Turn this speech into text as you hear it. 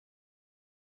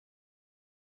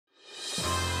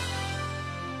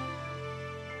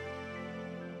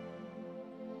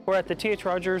We're at the T.H.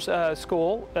 Rogers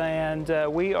School,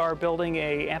 and we are building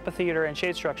an amphitheater and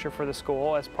shade structure for the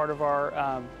school as part of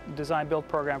our design build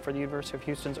program for the University of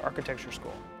Houston's Architecture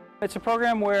School. It's a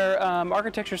program where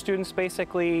architecture students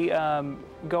basically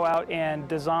go out and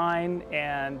design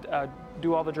and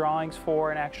do all the drawings for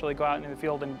and actually go out into the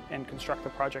field and construct the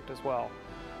project as well.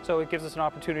 So it gives us an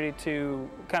opportunity to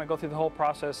kind of go through the whole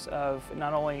process of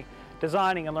not only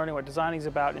designing and learning what designing is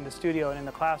about in the studio and in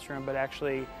the classroom, but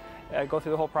actually go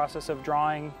through the whole process of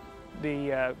drawing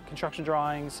the construction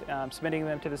drawings, submitting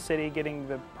them to the city, getting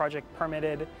the project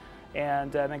permitted,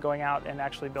 and then going out and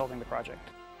actually building the project.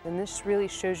 And this really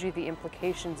shows you the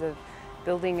implications of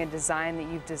building a design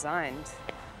that you've designed,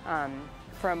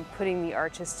 from putting the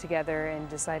arches together and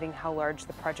deciding how large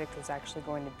the project was actually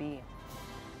going to be.